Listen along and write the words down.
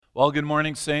Well, good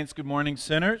morning, saints. Good morning,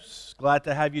 sinners. Glad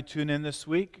to have you tune in this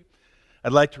week.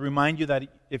 I'd like to remind you that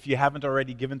if you haven't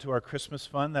already given to our Christmas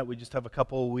fund, that we just have a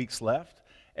couple of weeks left.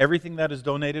 Everything that is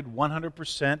donated,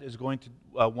 100% is going to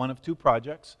one of two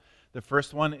projects. The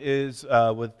first one is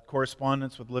with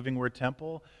correspondence with Living Word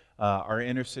Temple, our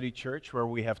inner city church, where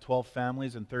we have 12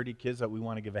 families and 30 kids that we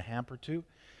want to give a hamper to,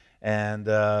 and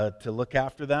to look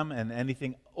after them. And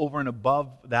anything over and above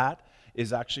that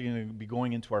is actually going to be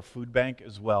going into our food bank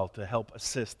as well to help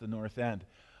assist the North End.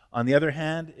 On the other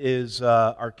hand is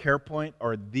our care point,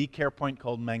 or the care point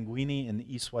called Manguini in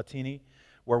Eswatini,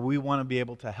 where we want to be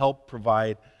able to help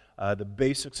provide the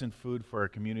basics in food for a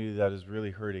community that is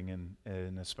really hurting,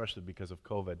 and especially because of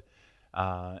COVID.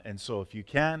 And so if you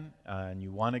can and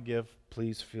you want to give,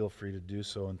 please feel free to do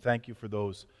so. And thank you for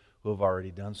those who have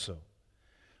already done so.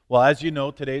 Well, as you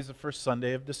know, today is the first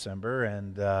Sunday of December,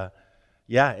 and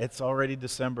yeah, it's already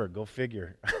December. Go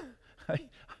figure.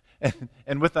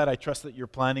 And with that, I trust that you're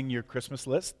planning your Christmas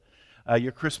list,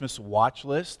 your Christmas watch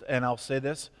list. And I'll say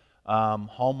this,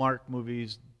 Hallmark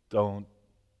movies don't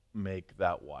make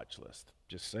that watch list.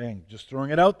 Just saying, just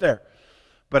throwing it out there.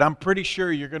 But I'm pretty sure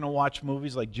you're going to watch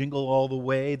movies like Jingle All the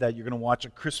Way, that you're going to watch A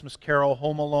Christmas Carol,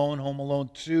 Home Alone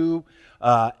 2,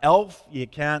 Elf. You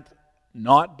can't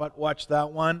not but watch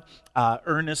that one.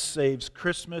 Ernest Saves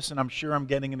Christmas, and I'm sure I'm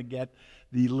getting to get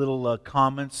the little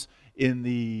comments in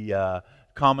the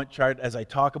comment chart as I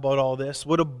talk about all this.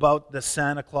 What about the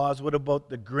Santa Claus? What about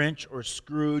the Grinch or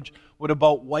Scrooge? What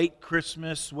about White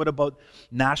Christmas? What about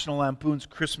National Lampoon's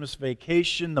Christmas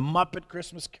Vacation? The Muppet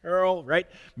Christmas Carol, right?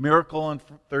 Miracle on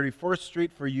 34th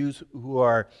Street for you who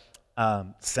are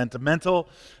sentimental.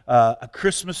 A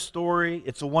Christmas Story,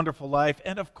 It's a Wonderful Life,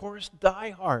 and of course, Die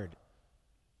Hard.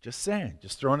 Just saying,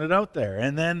 just throwing it out there.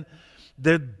 And then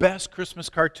the best Christmas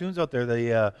cartoons out there,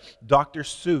 the Dr.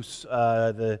 Seuss,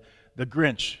 the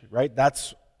Grinch, right?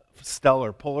 That's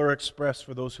stellar. Polar Express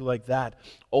for those who like that.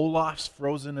 Olaf's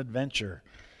Frozen Adventure.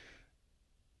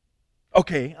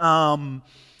 Okay,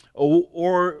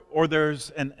 or there's,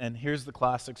 and here's the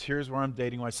classics. Here's where I'm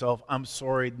dating myself. I'm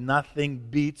sorry, nothing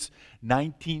beats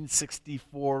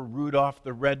 1964 Rudolph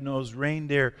the Red-Nosed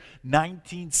Reindeer,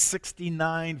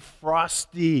 1969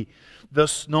 Frosty the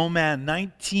Snowman,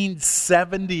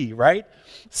 1970, right?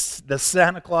 The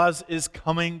Santa Claus is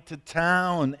Coming to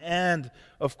Town, and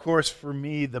of course for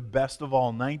me, the best of all,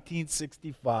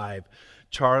 1965,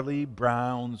 Charlie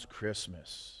Brown's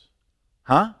Christmas.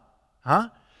 Huh?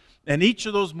 And each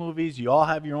of those movies, you all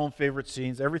have your own favorite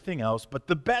scenes, everything else. But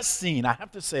the best scene, I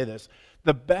have to say this,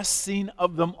 the best scene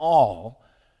of them all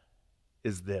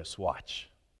is this. Watch.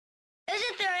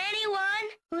 Isn't there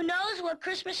anyone who knows what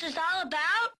Christmas is all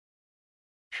about?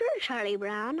 Sure, Charlie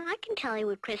Brown. I can tell you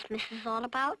what Christmas is all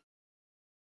about.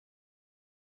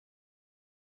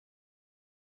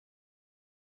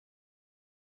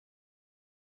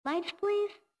 Lights,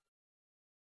 please.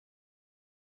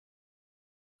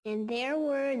 And there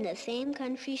were in the same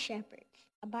country shepherds,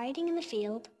 abiding in the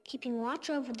field, keeping watch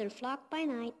over their flock by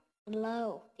night. And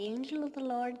lo, the angel of the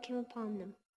Lord came upon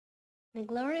them. And the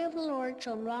glory of the Lord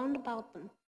shone round about them.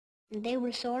 And they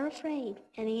were sore afraid.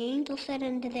 And the angel said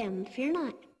unto them, Fear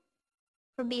not.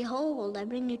 For behold, I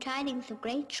bring you tidings of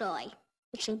great joy,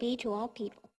 which shall be to all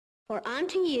people. For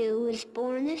unto you is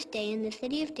born this day in the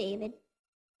city of David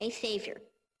a Savior,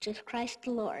 which is Christ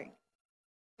the Lord.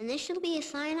 And this shall be a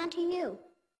sign unto you.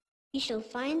 Ye shall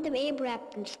find the babe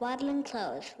wrapped in swaddling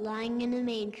clothes, lying in a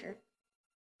manger.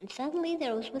 And suddenly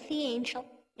there was with the angel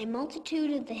a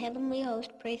multitude of the heavenly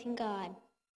host praising God,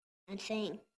 and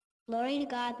saying, Glory to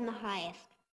God in the highest,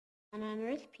 and on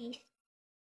earth peace,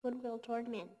 goodwill toward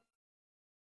men.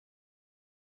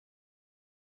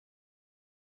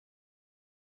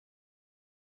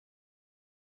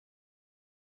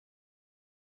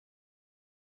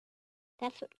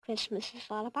 That's what Christmas is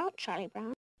all about, Charlie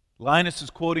Brown. Linus is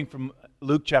quoting from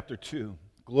Luke chapter 2.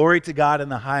 Glory to God in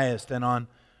the highest, and on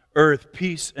earth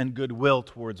peace and goodwill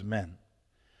towards men.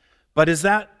 But is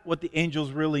that what the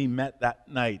angels really meant that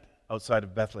night outside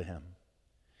of Bethlehem?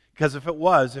 Because if it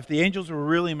was, if the angels were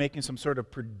really making some sort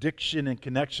of prediction in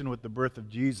connection with the birth of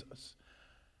Jesus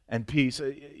and peace,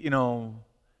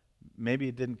 maybe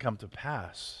it didn't come to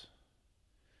pass.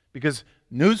 Because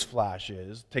newsflash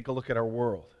is, take a look at our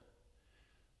world.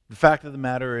 The fact of the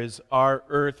matter is, our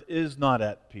earth is not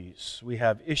at peace. We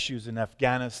have issues in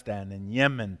Afghanistan, in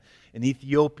Yemen, in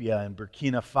Ethiopia, in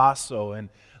Burkina Faso, and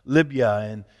Libya,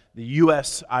 and the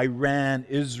U.S., Iran,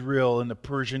 Israel, and the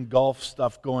Persian Gulf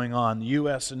stuff going on. The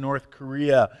U.S. and North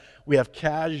Korea. We have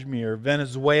Kashmir,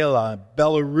 Venezuela,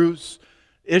 Belarus,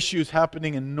 issues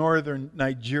happening in northern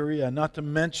Nigeria, not to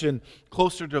mention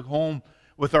closer to home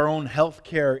with our own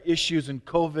healthcare issues and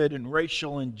COVID and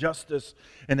racial injustice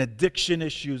and addiction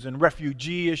issues and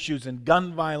refugee issues and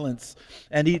gun violence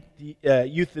and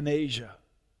euthanasia.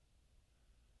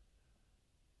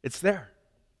 It's there.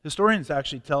 Historians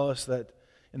actually tell us that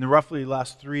in the roughly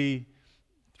last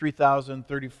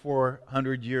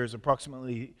 3,400 years,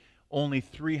 approximately only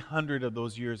 300 of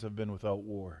those years have been without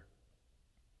war.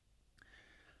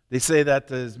 They say that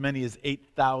as many as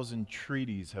 8,000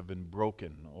 treaties have been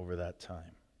broken over that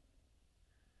time.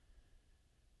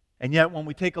 And yet, when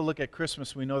we take a look at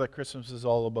Christmas, we know that Christmas is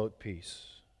all about peace,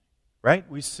 right?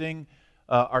 We sing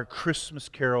our Christmas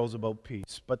carols about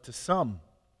peace, but to some,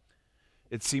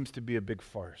 it seems to be a big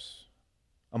farce,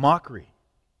 a mockery,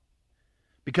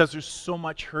 because there's so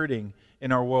much hurting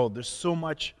in our world. There's so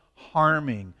much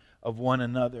harming of one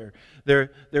another.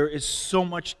 There is so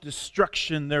much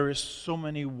destruction. There is so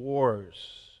many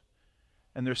wars.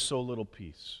 And there's so little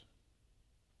peace.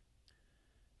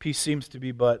 Peace seems to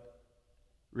be but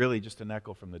really just an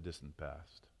echo from the distant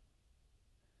past.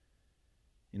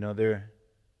 You know,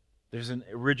 there's an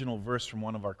original verse from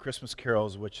one of our Christmas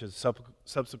carols which has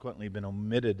subsequently been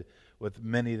omitted with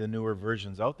many of the newer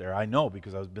versions out there. I know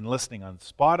because I've been listening on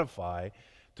Spotify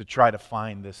to try to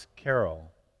find this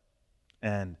carol.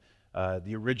 And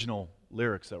the original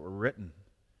lyrics that were written.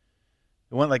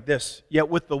 It went like this: "Yet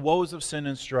with the woes of sin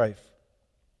and strife,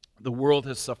 the world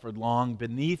has suffered long.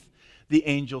 Beneath the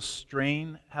angel's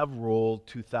strain have rolled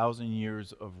 2,000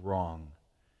 years of wrong.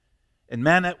 And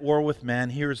man at war with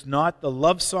man hears not the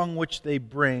love song which they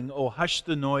bring. Oh, hush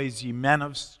the noise, ye men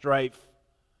of strife,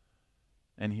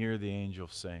 and hear the angel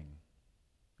sing."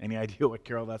 Any idea what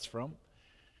carol that's from?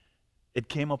 It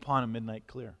came upon a midnight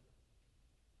clear.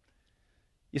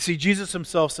 You see, Jesus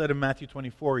himself said in Matthew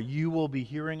 24, "You will be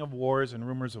hearing of wars and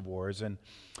rumors of wars, and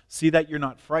see that you're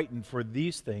not frightened, for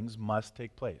these things must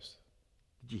take place."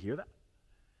 Did you hear that?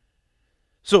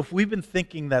 So if we've been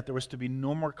thinking that there was to be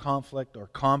no more conflict or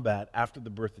combat after the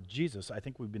birth of Jesus, I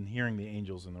think we've been hearing the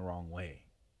angels in the wrong way.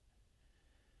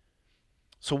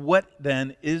 So what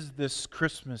then is this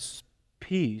Christmas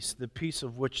peace, the peace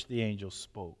of which the angels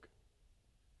spoke?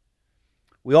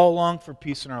 We all long for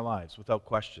peace in our lives, without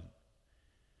question.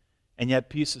 And yet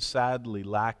peace is sadly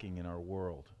lacking in our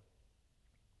world.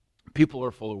 People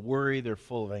are full of worry, they're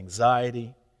full of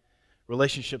anxiety.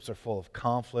 Relationships are full of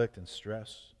conflict and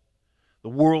stress. The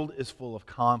world is full of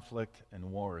conflict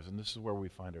and wars, and this is where we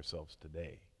find ourselves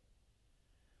today.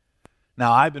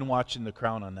 Now, I've been watching The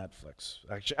Crown on Netflix.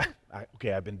 Actually,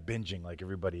 I've been binging like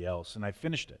everybody else, and I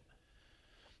finished it.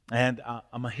 And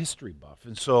I'm a history buff.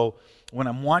 And so when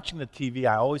I'm watching the TV,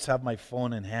 I always have my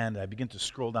phone in hand. I begin to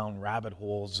scroll down rabbit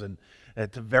holes and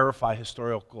to verify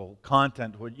historical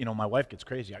content. You know, my wife gets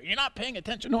crazy. "You're not paying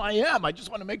attention." No, I am. I just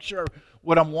want to make sure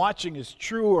what I'm watching is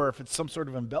true or if it's some sort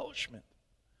of embellishment.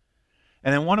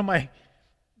 And then one of my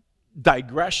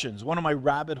digressions, one of my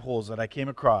rabbit holes that I came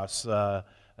across, the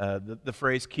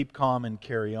phrase "keep calm and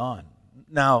carry on."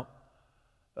 Now,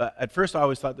 at first I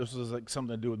always thought this was like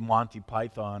something to do with Monty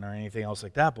Python or anything else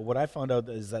like that, but what I found out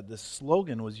is that this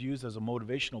slogan was used as a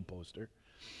motivational poster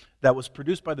that was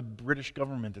produced by the British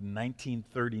government in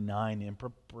 1939 in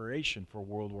preparation for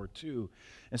World War II.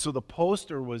 And so the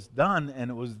poster was done and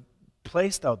it was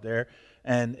placed out there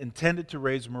and intended to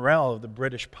raise morale of the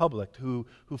British public who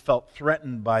felt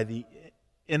threatened by the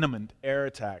imminent air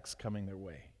attacks coming their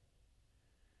way.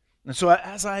 And so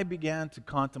as I began to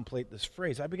contemplate this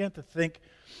phrase, I began to think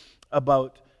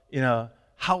about,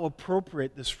 how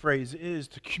appropriate this phrase is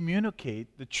to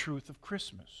communicate the truth of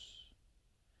Christmas,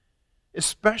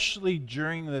 especially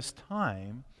during this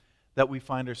time that we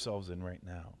find ourselves in right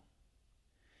now.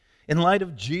 In light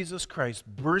of Jesus Christ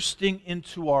bursting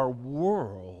into our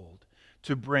world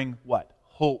to bring what?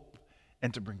 Hope,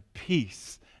 and to bring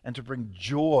peace, and to bring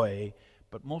joy,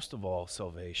 but most of all,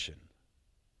 salvation.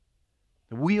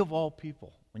 We of all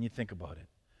people, when you think about it,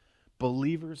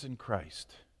 believers in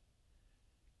Christ,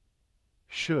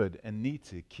 should and need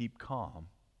to keep calm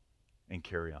and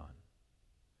carry on.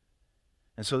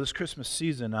 And so this Christmas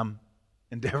season, I'm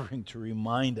endeavoring to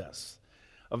remind us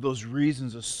of those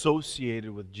reasons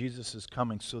associated with Jesus'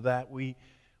 coming so that we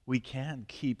can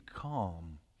keep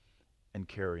calm and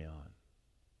carry on.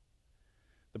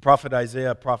 The prophet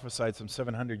Isaiah prophesied some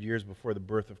 700 years before the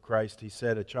birth of Christ. He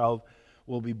said, "A child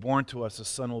will be born to us, a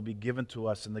son will be given to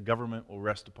us, and the government will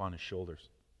rest upon his shoulders.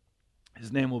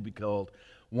 His name will be called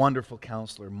Wonderful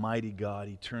Counselor, Mighty God,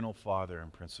 Eternal Father,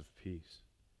 and Prince of Peace."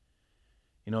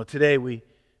 Today we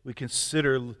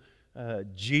consider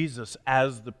Jesus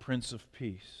as the Prince of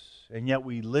Peace, and yet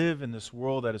we live in this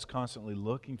world that is constantly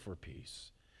looking for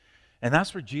peace. And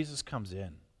that's where Jesus comes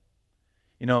in.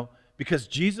 Because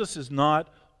Jesus is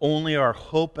not only our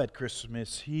hope at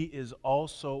Christmas, He is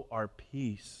also our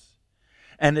peace.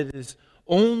 And it is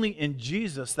only in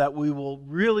Jesus that we will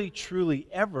really, truly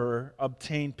ever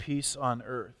obtain peace on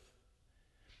earth.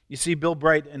 You see, Bill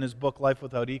Bright, in his book, Life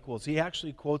Without Equals, he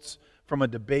actually quotes from a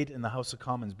debate in the House of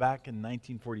Commons back in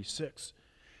 1946,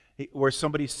 where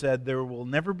somebody said, "There will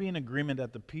never be an agreement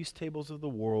at the peace tables of the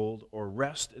world or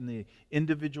rest in the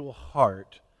individual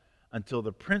heart until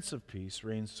the Prince of Peace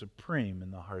reigns supreme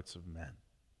in the hearts of men."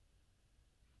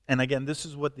 And again, this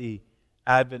is what the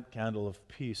Advent candle of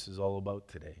peace is all about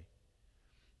today.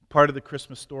 Part of the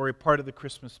Christmas story, part of the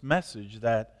Christmas message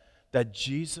that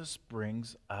Jesus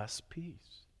brings us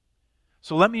peace.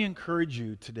 So let me encourage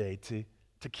you today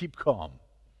to keep calm.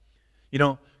 You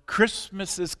know,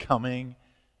 Christmas is coming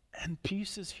and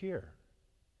peace is here.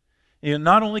 You know,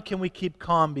 not only can we keep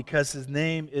calm because His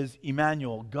name is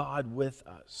Emmanuel, God with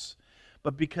us,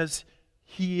 but because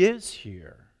He is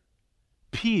here.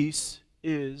 Peace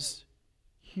is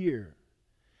here.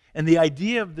 And the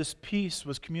idea of this peace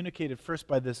was communicated first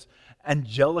by this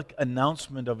angelic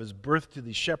announcement of His birth to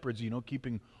these shepherds, you know,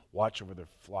 keeping watch over their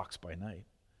flocks by night.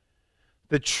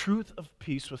 The truth of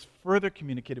peace was further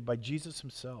communicated by Jesus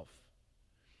Himself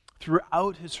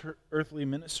throughout His earthly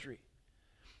ministry.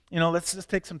 You know, let's just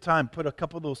take some time, put a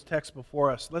couple of those texts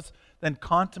before us. Let's then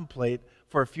contemplate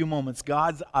for a few moments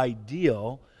God's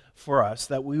ideal for us,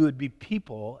 that we would be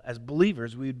people, as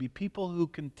believers, we would be people who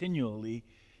continually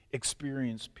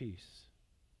experience peace.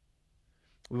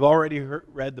 We've already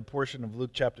read the portion of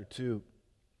Luke chapter 2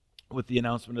 with the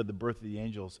announcement of the birth of the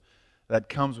angels that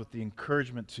comes with the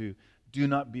encouragement to do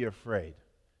not be afraid.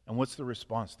 And what's the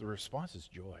response? The response is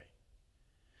joy.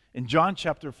 In John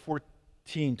chapter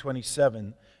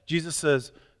 14:27, Jesus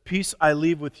says, "Peace I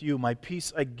leave with you, my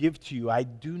peace I give to you. I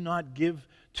do not give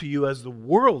to you as the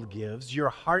world gives. Your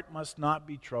heart must not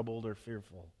be troubled or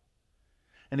fearful."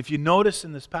 And if you notice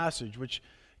in this passage, which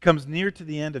comes near to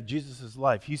the end of Jesus'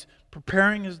 life, He's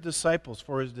preparing His disciples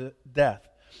for His death.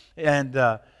 And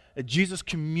Jesus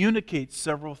communicates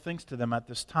several things to them at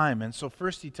this time. And so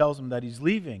first He tells them that He's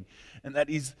leaving, and that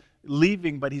He's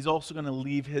leaving, but He's also going to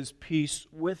leave His peace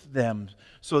with them,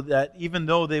 so that even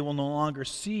though they will no longer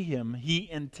see Him, He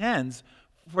intends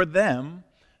for them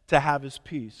to have His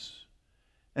peace.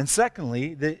 And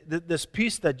secondly, this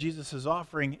peace that Jesus is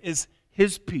offering is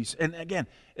His peace. And again,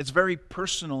 it's very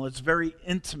personal, it's very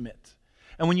intimate.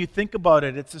 And when you think about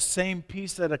it, it's the same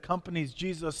peace that accompanies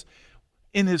Jesus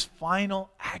in His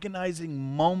final agonizing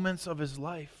moments of His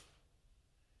life.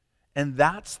 And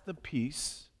that's the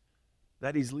peace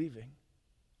that He's leaving.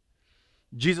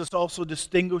 Jesus also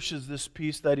distinguishes this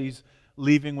peace that He's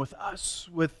leaving with us,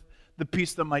 with the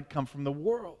peace that might come from the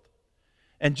world.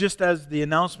 And just as the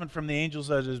announcement from the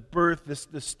angels at His birth, this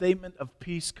statement of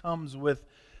peace comes with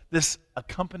this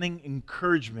accompanying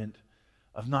encouragement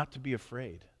of not to be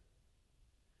afraid.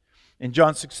 In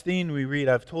John 16 we read,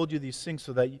 I have told you these things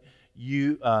so that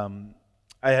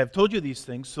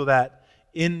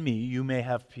in me you may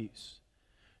have peace.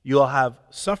 You'll have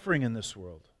suffering in this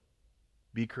world.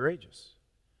 Be courageous.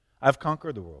 I've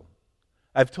conquered the world.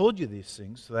 I've told you these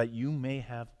things so that you may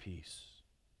have peace.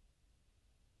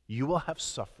 You will have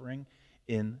suffering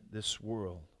in this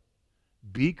world.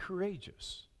 Be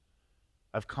courageous.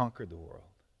 I've conquered the world.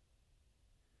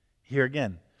 Here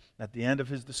again, at the end of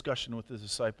His discussion with His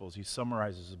disciples, He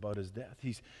summarizes about His death.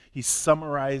 He's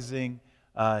summarizing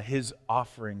His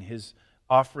offering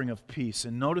of peace.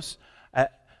 And notice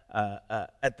at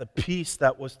the peace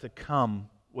that was to come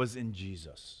was in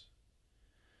Jesus.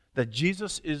 That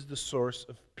Jesus is the source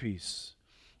of peace.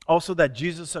 Also that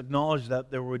Jesus acknowledged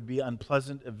that there would be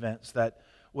unpleasant events that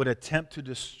would attempt to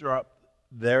disrupt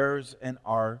theirs and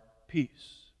our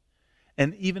peace.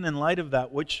 And even in light of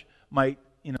that, which might,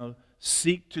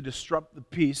 seek to disrupt the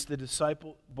peace,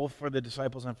 both for the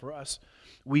disciples and for us,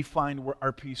 we find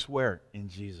our peace where? In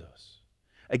Jesus.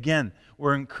 Again,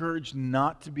 we're encouraged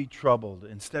not to be troubled.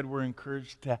 Instead, we're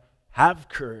encouraged to have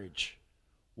courage.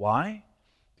 Why?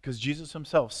 Because Jesus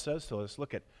Himself says to us,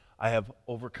 look, I have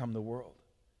overcome the world.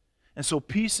 And so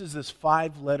peace is this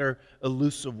 5-letter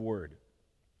elusive word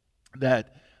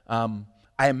that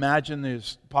I imagine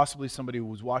there's possibly somebody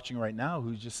who's watching right now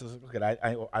who just says, look,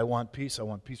 I want peace. I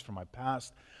want peace from my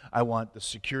past. I want the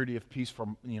security of peace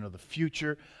from the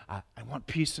future. I want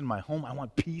peace in my home. I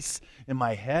want peace in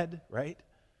my head, right?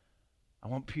 I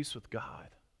want peace with God.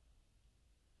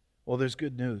 Well, there's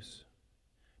good news.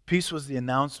 Peace was the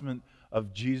announcement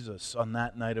of Jesus on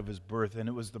that night of His birth, and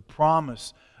it was the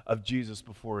promise of Jesus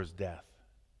before His death.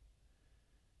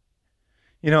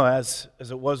 As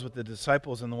it was with the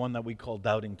disciples and the one that we call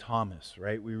Doubting Thomas,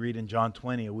 right? We read in John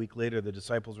 20, a week later, the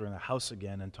disciples were in the house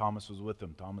again, and Thomas was with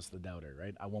them, Thomas the doubter,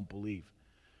 right? I won't believe.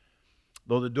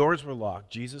 Though the doors were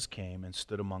locked, Jesus came and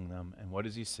stood among them, and what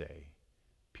does he say?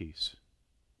 Peace.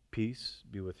 Peace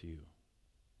be with you.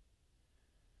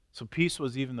 So peace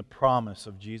was even the promise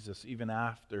of Jesus, even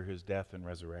after his death and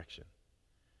resurrection.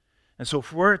 And so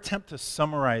if we're attempt to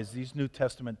summarize these New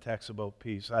Testament texts about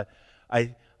peace,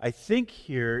 I think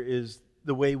here is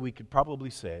the way we could probably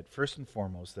say it, first and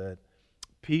foremost, that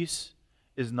peace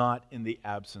is not in the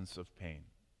absence of pain.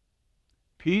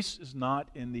 Peace is not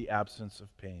in the absence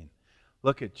of pain.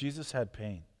 Look at Jesus had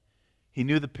pain. He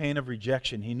knew the pain of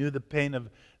rejection. He knew the pain of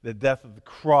the death of the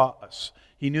cross.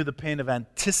 He knew the pain of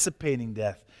anticipating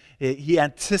death. He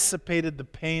anticipated the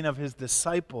pain of his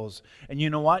disciples. And you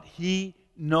know what? He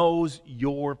knows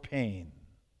your pain.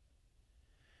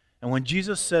 And when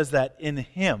Jesus says that in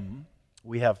him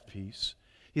we have peace,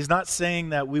 he's not saying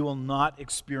that we will not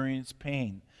experience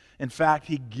pain. In fact,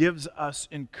 he gives us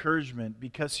encouragement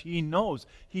because he knows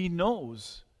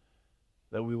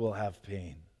that we will have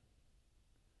pain.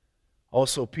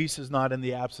 Also, peace is not in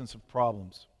the absence of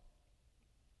problems.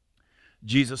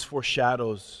 Jesus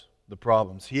foreshadows the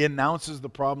problems. He announces the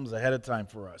problems ahead of time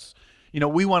for us.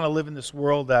 We want to live in this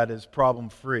world that is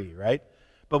problem-free, right?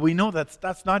 But we know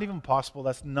that's not even possible.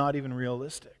 That's not even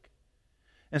realistic.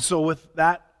 And so with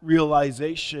that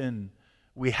realization,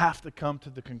 we have to come to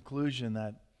the conclusion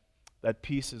that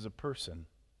peace is a person.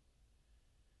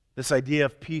 This idea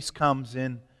of peace comes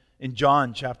in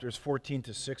John chapters 14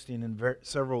 to 16 in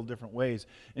several different ways.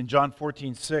 In John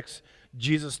 14:6,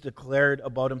 Jesus declared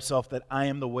about himself that I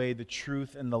am the way, the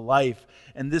truth, and the life.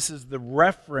 And this is the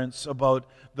reference about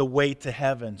the way to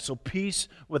heaven. So peace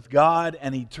with God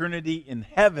and eternity in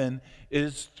heaven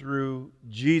is through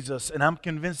Jesus. And I'm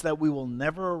convinced that we will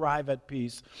never arrive at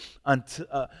peace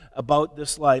about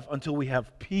this life until we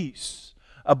have peace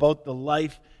about the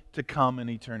life to come in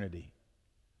eternity.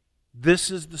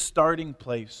 This is the starting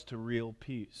place to real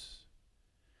peace.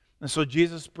 And so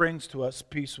Jesus brings to us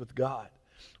peace with God.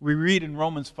 We read in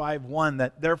Romans 5:1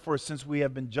 that therefore, since we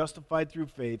have been justified through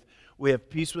faith, we have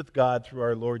peace with God through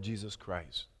our Lord Jesus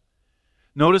Christ.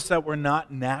 Notice that we're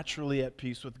not naturally at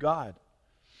peace with God.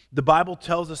 The Bible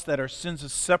tells us that our sins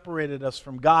have separated us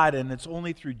from God, and it's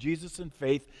only through Jesus and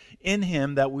faith in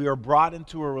him that we are brought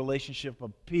into a relationship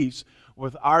of peace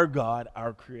with our God,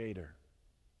 our Creator.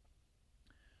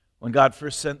 When God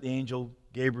first sent the angel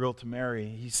Gabriel to Mary,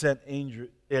 he sent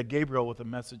Gabriel with a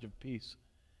message of peace.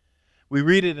 We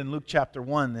read it in Luke chapter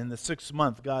 1. In the 6th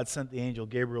month, God sent the angel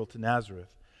Gabriel to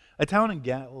Nazareth, a town in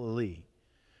Galilee,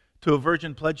 to a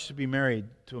virgin pledged to be married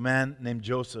to a man named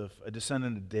Joseph, a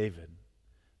descendant of David.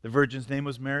 The virgin's name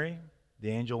was Mary.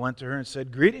 The angel went to her and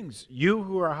said, "Greetings, you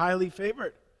who are highly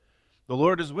favored. The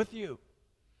Lord is with you."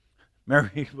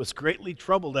 Mary was greatly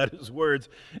troubled at his words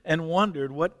and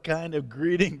wondered what kind of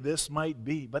greeting this might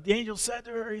be. But the angel said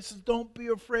to her, he says, "Don't be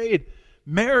afraid.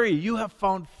 Mary, you have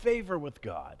found favor with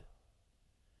God."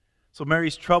 So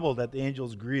Mary's troubled at the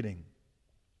angel's greeting.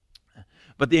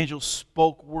 But the angel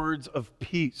spoke words of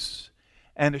peace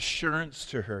and assurance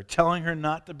to her, telling her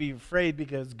not to be afraid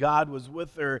because God was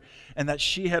with her and that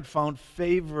she had found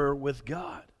favor with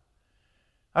God.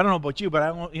 I don't know about you,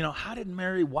 but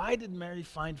why did Mary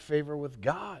find favor with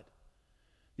God?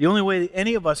 The only way that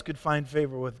any of us could find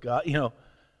favor with God,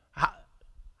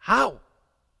 how?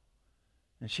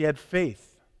 And she had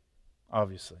faith,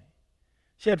 obviously.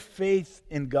 She had faith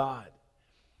in God.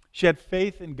 She had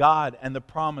faith in God and the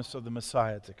promise of the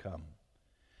Messiah to come.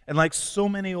 And like so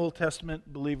many Old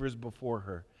Testament believers before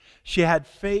her, she had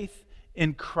faith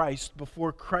in Christ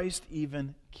before Christ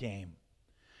even came.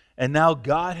 And now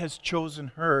God has chosen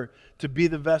her to be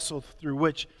the vessel through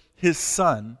which his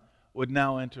Son would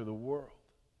now enter the world.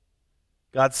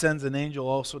 God sends an angel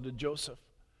also to Joseph,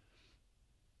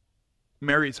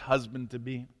 Mary's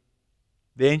husband-to-be.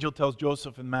 The angel tells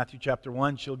Joseph in Matthew chapter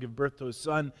 1, she'll give birth to a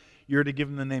son. You're to give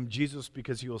him the name Jesus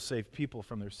because he will save people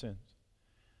from their sins.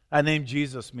 That name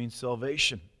Jesus means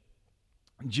salvation.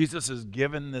 Jesus is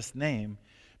given this name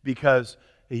because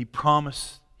he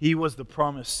was the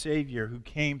promised Savior who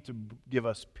came to give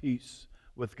us peace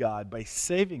with God by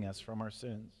saving us from our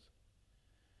sins.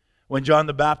 When John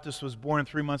the Baptist was born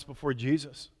 3 months before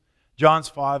Jesus, John's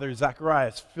father,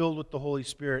 Zacharias, filled with the Holy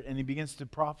Spirit, and he begins to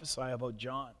prophesy about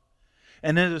John.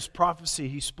 And in this prophecy,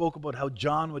 he spoke about how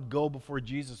John would go before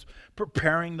Jesus,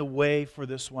 preparing the way for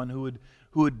this one who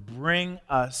would bring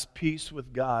us peace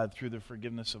with God through the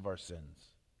forgiveness of our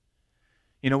sins.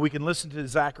 You know, we can listen to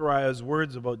Zechariah's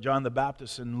words about John the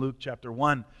Baptist in Luke chapter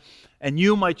 1. And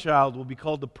you, my child, will be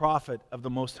called the prophet of the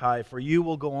Most High, for you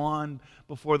will go on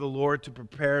before the Lord to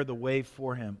prepare the way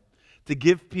for him, to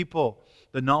give people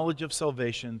the knowledge of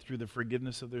salvation through the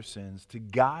forgiveness of their sins, to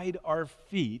guide our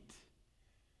feet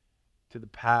to the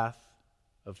path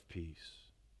of peace.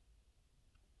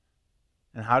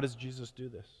 And how does Jesus do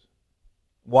this?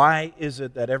 Why is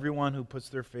it that everyone who puts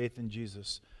their faith in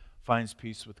Jesus finds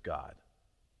peace with God?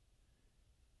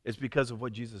 It's because of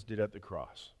what Jesus did at the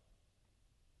cross.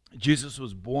 Jesus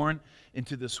was born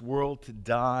into this world to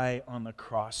die on the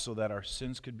cross so that our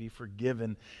sins could be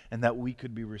forgiven and that we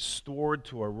could be restored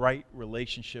to a right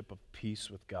relationship of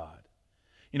peace with God.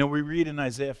 You know, we read in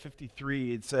Isaiah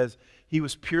 53, it says, He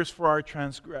was pierced for our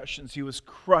transgressions, He was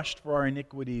crushed for our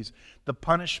iniquities. The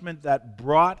punishment that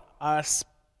brought us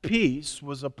peace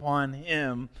was upon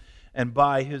Him, and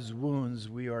by His wounds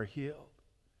we are healed.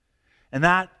 And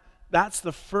that's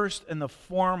the first and the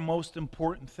foremost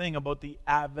important thing about the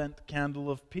Advent candle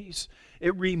of peace.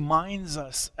 It reminds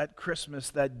us at Christmas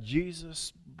that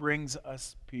Jesus brings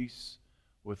us peace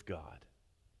with God.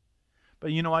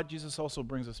 But you know what? Jesus also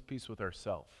brings us peace with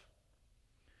ourselves.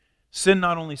 Sin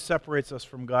not only separates us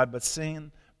from God, but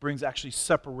sin brings actually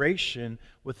separation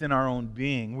within our own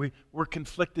being. We're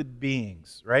conflicted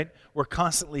beings, right? We're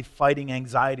constantly fighting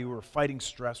anxiety, we're fighting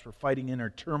stress, we're fighting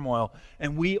inner turmoil,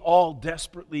 and we all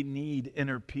desperately need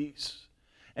inner peace.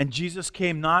 And Jesus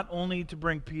came not only to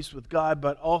bring peace with God,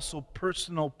 but also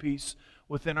personal peace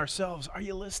within ourselves. Are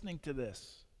you listening to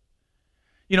this?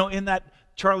 You know, in that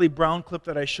Charlie Brown clip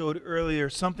that I showed earlier,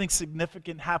 something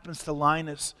significant happens to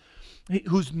Linus,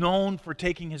 who's known for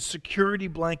taking his security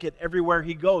blanket everywhere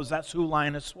he goes. That's who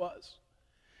Linus was.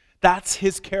 That's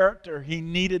his character. He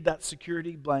needed that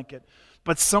security blanket.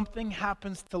 But something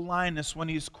happens to Linus when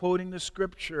he's quoting the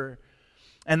scripture,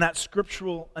 and that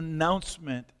scriptural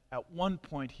announcement, at one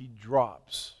point he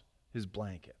drops his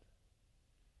blanket.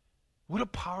 What a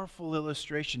powerful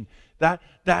illustration. That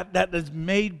is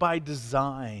made by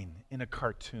design in a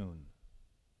cartoon.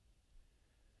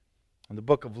 In the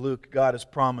book of Luke, God has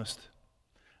promised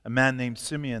a man named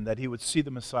Simeon that he would see the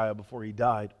Messiah before he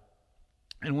died.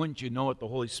 And wouldn't you know it, the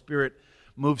Holy Spirit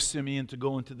moved Simeon to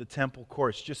go into the temple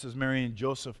courts, just as Mary and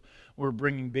Joseph were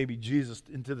bringing baby Jesus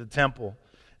into the temple.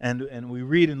 And we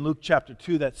read in Luke chapter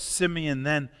 2 that Simeon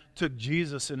then took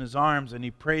Jesus in his arms and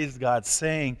he praised God,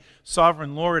 saying,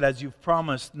 Sovereign Lord, as you've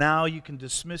promised, now you can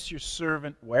dismiss your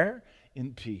servant where?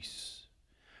 In peace.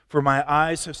 For my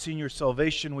eyes have seen your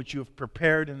salvation, which you have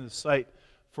prepared in the sight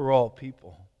for all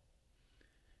people.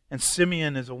 And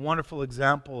Simeon is a wonderful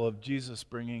example of Jesus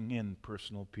bringing in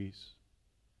personal peace.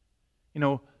 You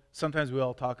know, sometimes we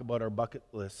all talk about our bucket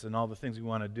lists and all the things we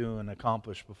want to do and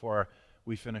accomplish before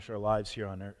we finish our lives here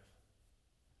on earth.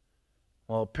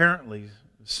 Well, apparently,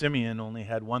 Simeon only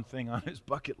had one thing on his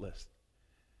bucket list.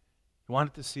 He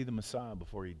wanted to see the Messiah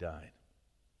before he died.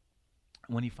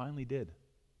 And when he finally did,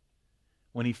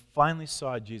 when he finally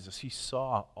saw Jesus, he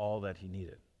saw all that he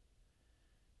needed.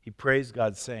 He praised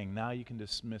God, saying, now you can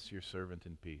dismiss your servant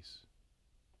in peace.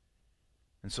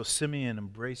 And so Simeon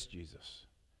embraced Jesus,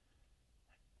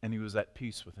 and he was at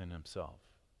peace within himself.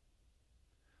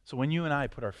 So when you and I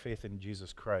put our faith in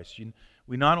Jesus Christ,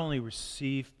 we not only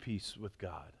receive peace with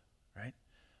God, right?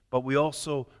 But we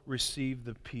also receive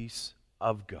the peace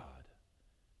of God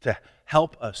to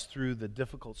help us through the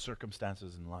difficult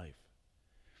circumstances in life.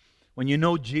 When you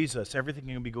know Jesus, everything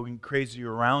can be going crazy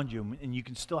around you, and you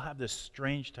can still have this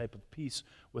strange type of peace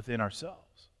within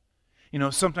ourselves. You know,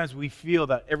 sometimes we feel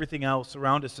that everything else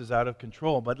around us is out of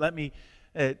control, but let me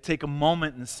take a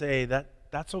moment and say that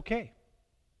that's okay.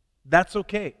 That's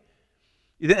okay.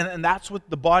 And that's what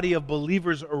the body of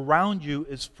believers around you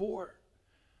is for.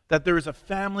 That there is a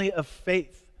family of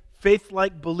faith,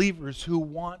 faith-like believers who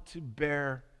want to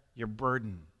bear your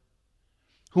burden,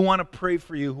 who want to pray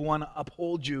for you, who want to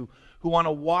uphold you, who want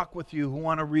to walk with you, who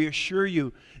want to reassure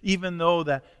you, even though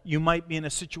that you might be in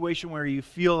a situation where you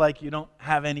feel like you don't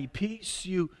have any peace.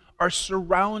 You are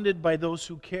surrounded by those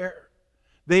who care.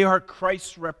 They are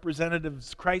Christ's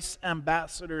representatives, Christ's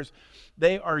ambassadors.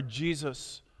 They are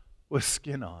Jesus with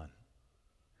skin on.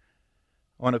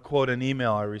 I want to quote an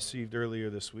email I received earlier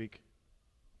this week,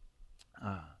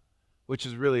 which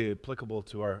is really applicable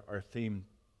to our theme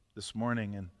this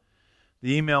morning. And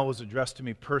the email was addressed to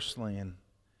me personally, and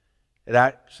it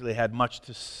actually had much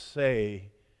to say,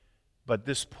 but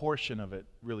this portion of it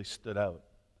really stood out.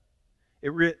 It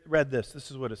read this. This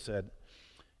is what it said.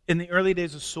 In the early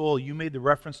days of Soul, you made the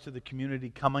reference to the community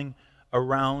coming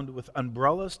around with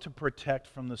umbrellas to protect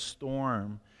from the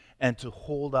storm and to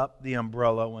hold up the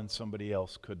umbrella when somebody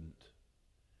else couldn't.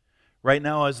 Right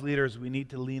now, as leaders, we need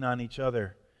to lean on each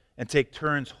other and take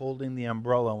turns holding the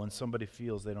umbrella when somebody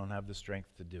feels they don't have the strength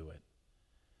to do it.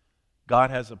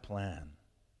 God has a plan.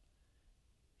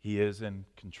 He is in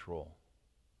control.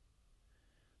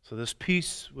 So this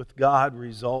peace with God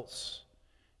results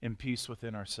in peace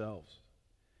within ourselves.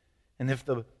 And if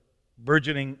the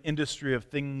burgeoning industry of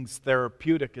things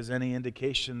therapeutic is any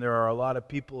indication, there are a lot of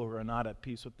people who are not at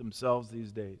peace with themselves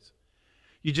these days.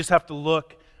 You just have to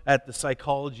look at the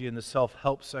psychology and the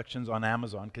self-help sections on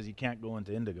Amazon, because you can't go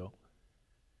into Indigo.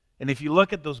 And if you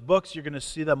look at those books, you're going to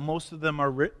see that most of them are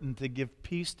written to give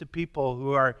peace to people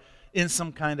who are in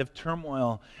some kind of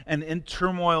turmoil, and in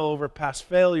turmoil over past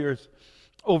failures,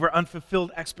 over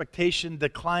unfulfilled expectation,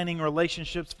 declining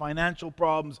relationships, financial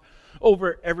problems,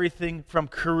 over everything from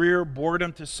career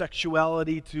boredom to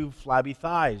sexuality to flabby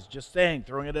thighs. Just saying,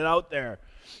 throwing it out there.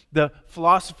 The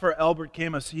philosopher Albert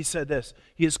Camus, he said this: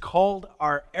 he has called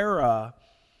our era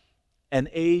an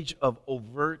age of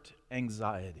overt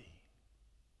anxiety.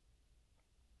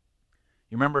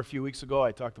 You remember a few weeks ago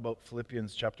I talked about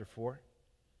Philippians chapter 4?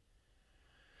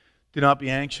 Do not be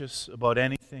anxious about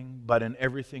anything, but in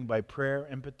everything by prayer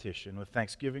and petition, with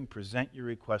thanksgiving, present your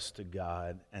requests to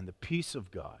God, and the peace of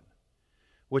God,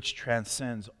 which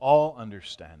transcends all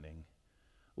understanding,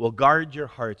 will guard your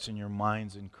hearts and your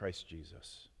minds in Christ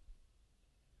Jesus.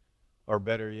 Or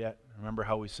better yet, remember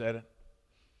how we said it?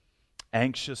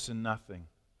 Anxious in nothing,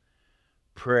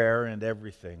 prayer in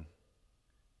everything,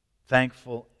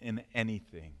 thankful in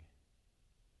anything,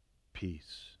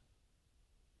 peace.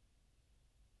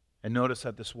 And notice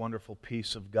that this wonderful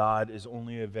peace of God is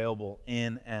only available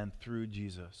in and through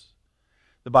Jesus.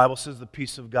 The Bible says the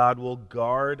peace of God will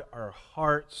guard our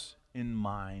hearts and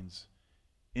minds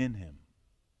in Him.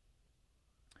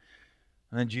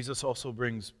 And then Jesus also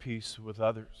brings peace with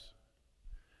others.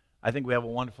 I think we have a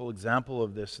wonderful example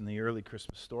of this in the early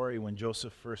Christmas story. When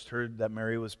Joseph first heard that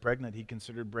Mary was pregnant, he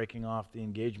considered breaking off the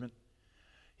engagement.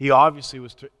 He obviously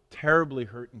was terribly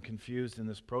hurt and confused in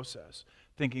this process,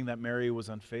 thinking that Mary was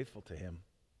unfaithful to him.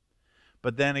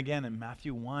 But then again, in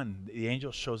Matthew 1, the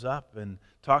angel shows up and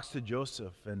talks to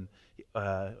Joseph, and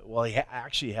he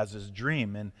actually has this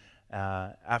dream. And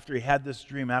after he had this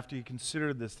dream, after he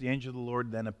considered this, the angel of the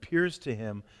Lord then appears to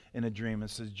him in a dream and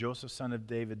says, Joseph, son of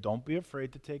David, don't be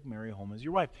afraid to take Mary home as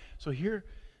your wife. So here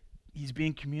he's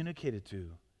being communicated to.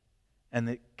 And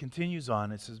it continues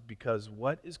on. It says, because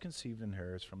what is conceived in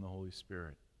her is from the Holy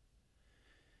Spirit.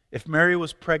 If Mary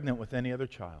was pregnant with any other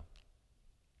child,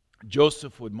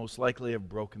 Joseph would most likely have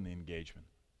broken the engagement.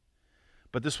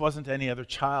 But this wasn't any other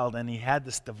child, and he had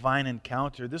this divine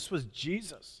encounter. This was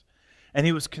Jesus. And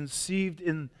he was conceived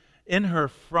in her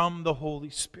from the Holy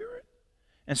Spirit.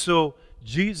 And so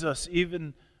Jesus,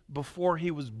 even before he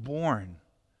was born,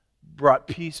 brought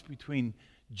peace between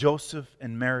Joseph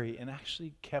and Mary, and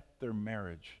actually kept their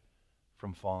marriage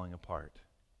from falling apart.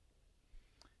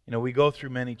 You know, we go through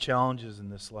many challenges in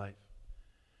this life.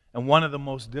 And one of the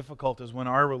most difficult is when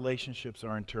our relationships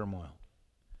are in turmoil.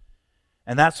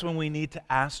 And that's when we need to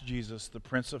ask Jesus, the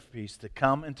Prince of Peace, to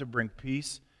come and to bring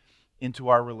peace into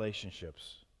our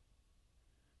relationships.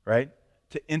 Right?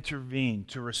 To intervene,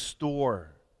 to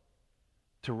restore,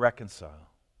 to reconcile.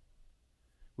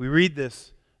 We read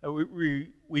this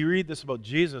about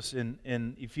Jesus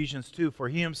in Ephesians 2. For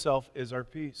He Himself is our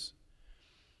peace,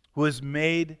 who has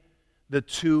made the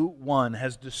two one,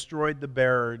 has destroyed the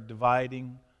barrier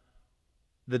dividing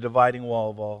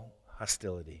wall of all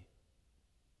hostility.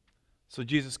 So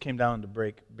Jesus came down to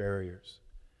break barriers,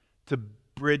 to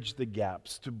bridge the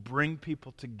gaps, to bring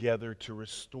people together, to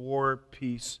restore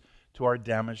peace to our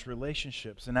damaged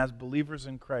relationships. And as believers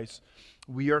in Christ,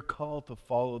 we are called to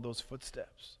follow those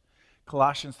footsteps.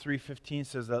 Colossians 3:15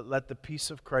 says that let the peace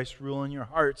of Christ rule in your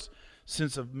hearts,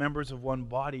 since as members of one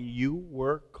body you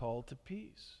were called to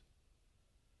peace.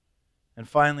 And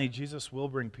finally, Jesus will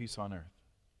bring peace on earth.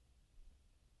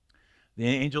 The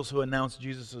angels who announced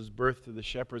Jesus' birth to the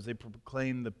shepherds, they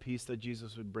proclaimed the peace that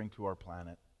Jesus would bring to our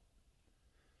planet.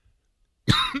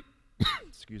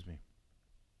 Excuse me.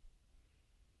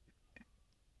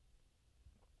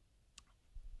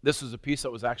 This is a peace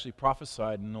that was actually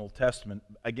prophesied in the Old Testament,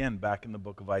 again, back in the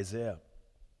book of Isaiah.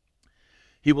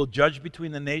 He will judge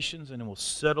between the nations and will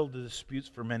settle the disputes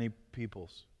for many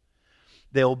peoples.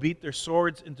 They will beat their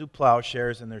swords into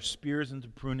plowshares and their spears into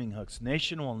pruning hooks.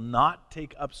 Nation will not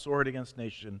take up sword against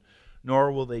nation,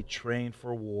 nor will they train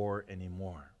for war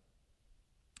anymore.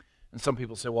 And some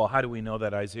people say, well, how do we know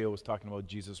that Isaiah was talking about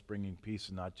Jesus bringing peace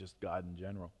and not just God in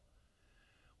general?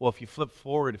 Well, if you flip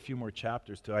forward a few more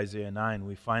chapters to Isaiah 9,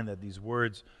 we find that these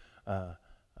words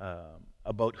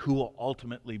about who will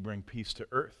ultimately bring peace to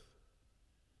earth.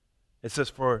 It says,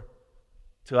 for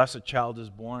To us a child is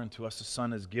born, to us a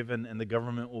son is given, and the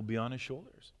government will be on his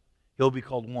shoulders. He'll be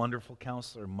called Wonderful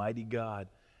Counselor, Mighty God,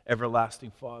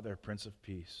 Everlasting Father, Prince of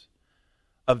Peace.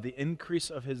 Of the increase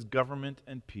of his government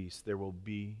and peace, there will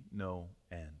be no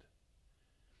end.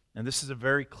 And this is a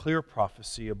very clear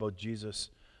prophecy about Jesus,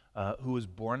 who was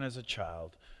born as a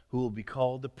child, who will be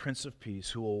called the Prince of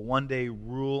Peace, who will one day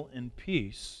rule in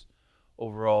peace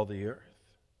over all the earth.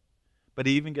 But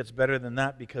it even gets better than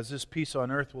that, because this peace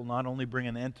on earth will not only bring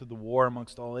an end to the war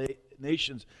amongst all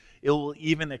nations, it will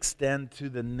even extend to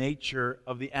the nature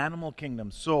of the animal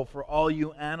kingdom. So for all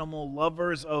you animal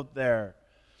lovers out there,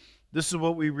 this is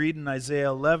what we read in Isaiah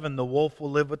 11. The wolf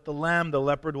will live with the lamb, the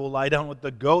leopard will lie down with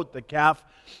the goat, the calf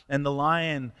and the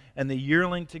lion and the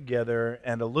yearling together,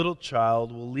 and a little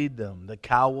child will lead them. The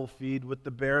cow will feed with the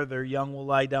bear, their young will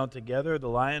lie down together, the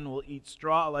lion will eat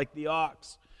straw like the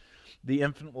ox. The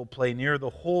infant will play near the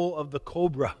hole of the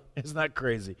cobra. Isn't that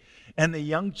crazy? And the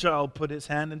young child put his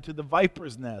hand into the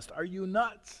viper's nest. Are you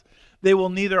nuts? They will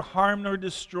neither harm nor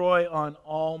destroy on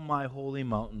all my holy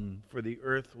mountain, for the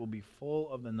earth will be full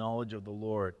of the knowledge of the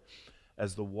Lord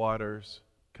as the waters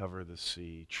cover the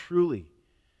sea. Truly,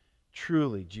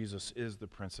 truly, Jesus is the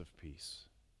Prince of Peace.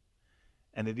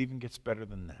 And it even gets better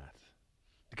than that,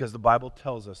 because the Bible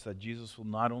tells us that Jesus will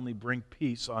not only bring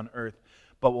peace on earth,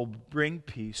 but will bring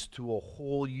peace to a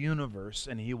whole universe,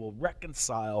 and he will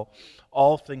reconcile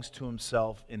all things to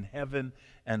himself in heaven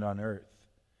and on earth.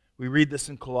 We read this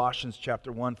in Colossians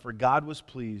chapter 1, for God was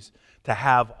pleased to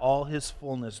have all his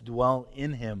fullness dwell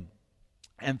in him,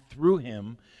 and through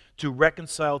him to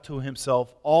reconcile to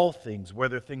himself all things,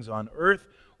 whether things on earth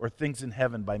or things in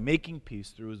heaven, by making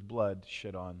peace through his blood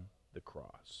shed on the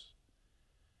cross.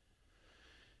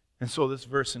 And so this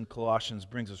verse in Colossians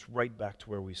brings us right back to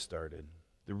where we started.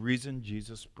 The reason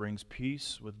Jesus brings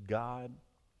peace with God,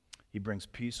 he brings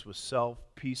peace with self,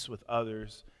 peace with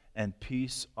others, and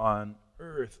peace on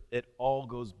earth, it all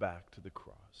goes back to the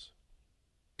cross.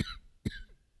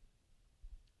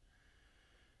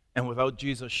 And without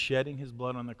Jesus shedding his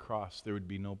blood on the cross, there would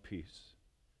be no peace.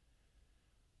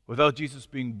 Without Jesus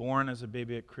being born as a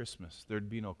baby at Christmas, there'd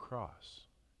be no cross.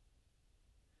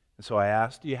 And so I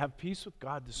asked, do you have peace with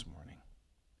God this morning?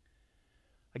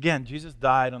 Again, Jesus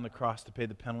died on the cross to pay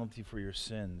the penalty for your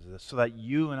sins, so that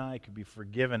you and I could be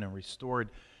forgiven and restored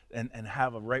and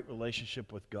have a right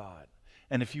relationship with God.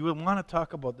 And if you would want to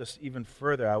talk about this even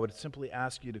further, I would simply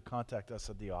ask you to contact us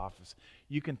at the office.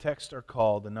 You can text or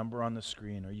call the number on the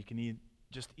screen, or you can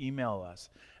just email us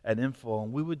at info,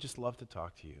 and we would just love to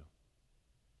talk to you.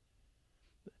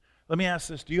 Let me ask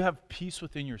this. Do you have peace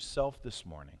within yourself this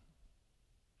morning?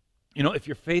 You know, if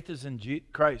your faith is in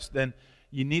Christ, then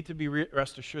you need to be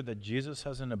rest assured that Jesus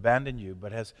hasn't abandoned you,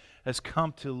 but has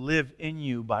come to live in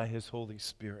you by his Holy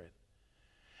Spirit.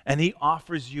 And he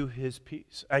offers you his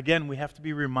peace. Again, we have to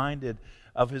be reminded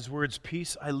of his words,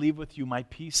 peace I leave with you, my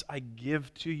peace I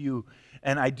give to you.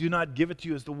 And I do not give it to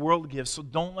you as the world gives. So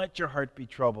don't let your heart be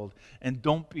troubled, and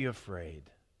don't be afraid.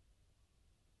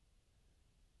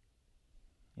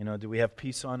 You know, do we have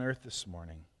peace on earth this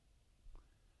morning?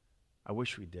 I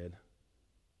wish we did.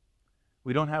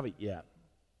 We don't have it yet.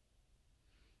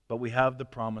 But we have the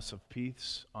promise of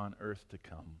peace on earth to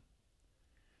come.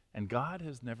 And God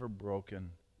has never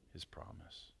broken his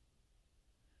promise.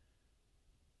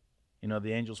 You know,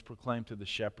 the angels proclaim to the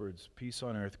shepherds, peace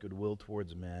on earth, goodwill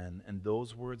towards man. And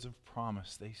those words of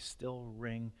promise, they still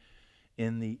ring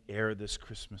in the air this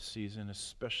Christmas season,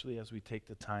 especially as we take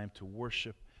the time to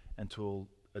worship and to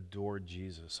adore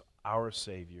Jesus, our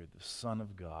Savior, the Son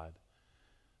of God,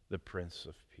 the Prince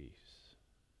of Peace.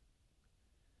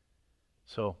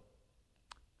 So,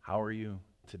 how are you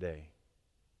today?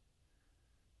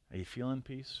 Are you feeling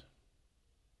peace?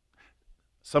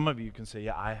 Some of you can say,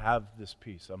 yeah, I have this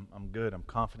peace. I'm good. I'm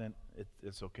confident.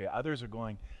 It's okay. Others are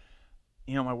going,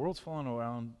 you know, my world's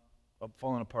falling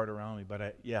apart around me, but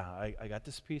I got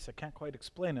this peace. I can't quite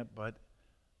explain it, but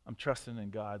I'm trusting in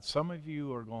God. Some of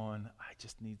you are going, I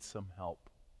just need some help.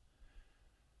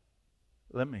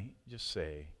 Let me just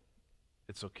say,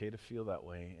 it's okay to feel that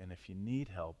way, and if you need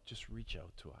help, just reach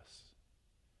out to us.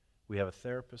 We have a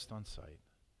therapist on site.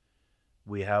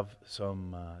 We have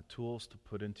some tools to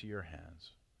put into your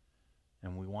hands,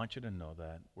 and we want you to know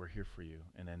that we're here for you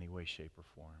in any way, shape, or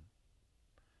form.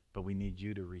 But we need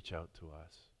you to reach out to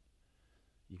us.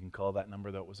 You can call that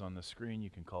number that was on the screen. You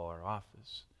can call our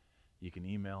office. You can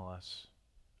email us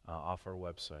off our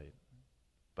website.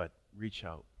 But reach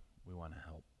out. We want to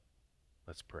help.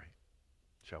 Let's pray,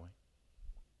 shall we?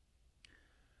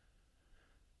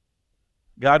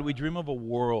 God, we dream of a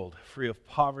world free of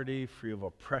poverty, free of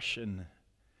oppression,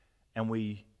 and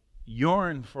we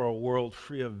yearn for a world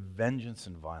free of vengeance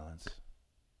and violence.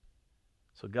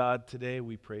 So God, today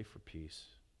we pray for peace.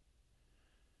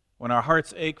 When our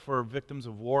hearts ache for victims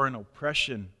of war and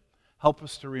oppression, help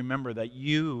us to remember that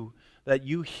you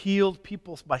healed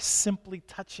people by simply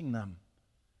touching them.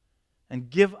 And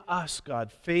give us,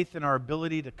 God, faith in our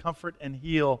ability to comfort and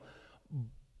heal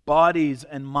bodies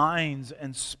and minds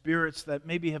and spirits that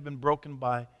maybe have been broken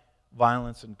by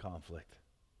violence and conflict.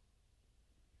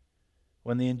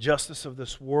 When the injustice of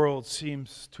this world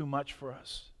seems too much for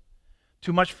us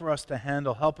to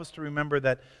handle, help us to remember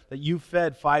that you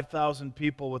fed 5,000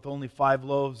 people with only 5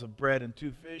 loaves of bread and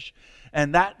 2 fish,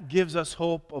 and that gives us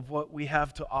hope of what we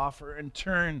have to offer, in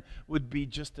turn would be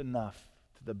just enough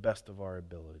to the best of our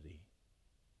ability.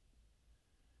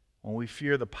 When we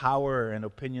fear the power and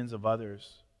opinions of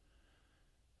others,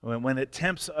 when it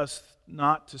tempts us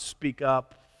not to speak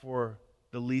up for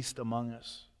the least among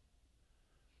us,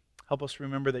 help us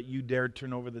remember that you dared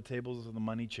turn over the tables of the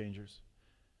money changers.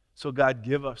 So God,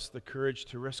 give us the courage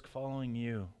to risk following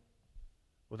you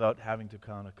without having to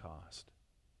count a cost.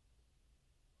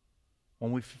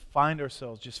 When we find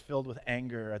ourselves just filled with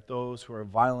anger at those who are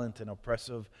violent and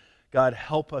oppressive, God,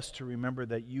 help us to remember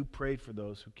that you prayed for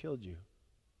those who killed you.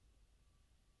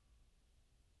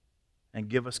 And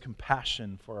give us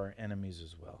compassion for our enemies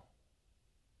as well.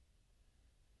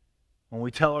 When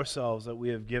we tell ourselves that we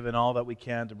have given all that we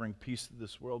can to bring peace to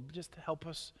this world, just help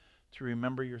us to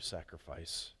remember your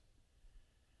sacrifice.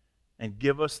 And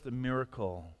give us the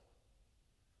miracle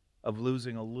of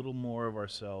losing a little more of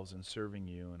ourselves and serving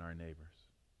you and our neighbors.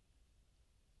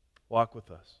 Walk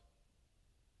with us.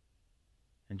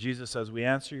 And Jesus, as we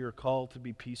answer your call to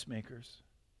be peacemakers,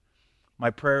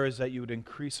 my prayer is that you would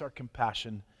increase our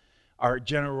compassion, our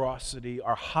generosity,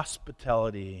 our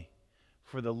hospitality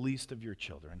for the least of your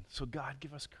children. So God,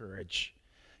 give us courage.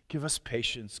 Give us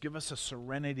patience. Give us a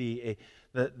serenity,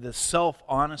 the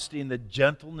self-honesty and the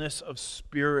gentleness of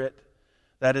spirit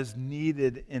that is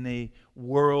needed in a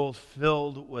world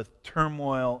filled with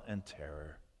turmoil and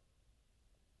terror.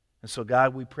 And so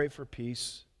God, we pray for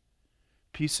peace.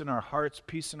 Peace in our hearts,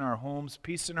 peace in our homes,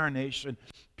 peace in our nation,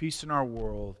 peace in our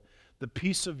world. The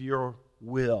peace of your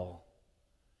will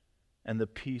and the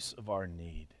peace of our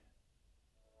need.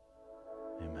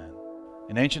 Amen.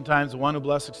 In ancient times, the one who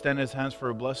blessed extended his hands for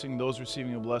a blessing. Those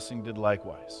receiving a blessing did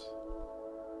likewise.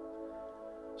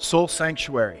 Soul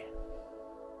sanctuary.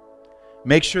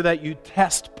 Make sure that you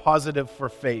test positive for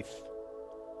faith.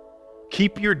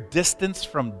 Keep your distance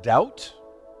from doubt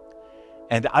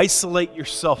and isolate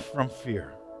yourself from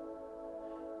fear.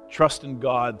 Trust in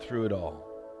God through it all.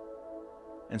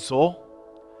 And soul,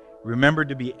 remember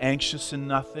to be anxious in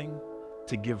nothing,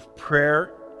 to give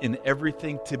prayer in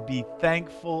everything, to be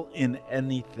thankful in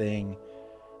anything,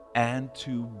 and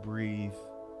to breathe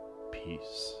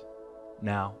peace.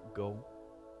 Now go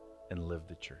and live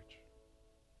the church.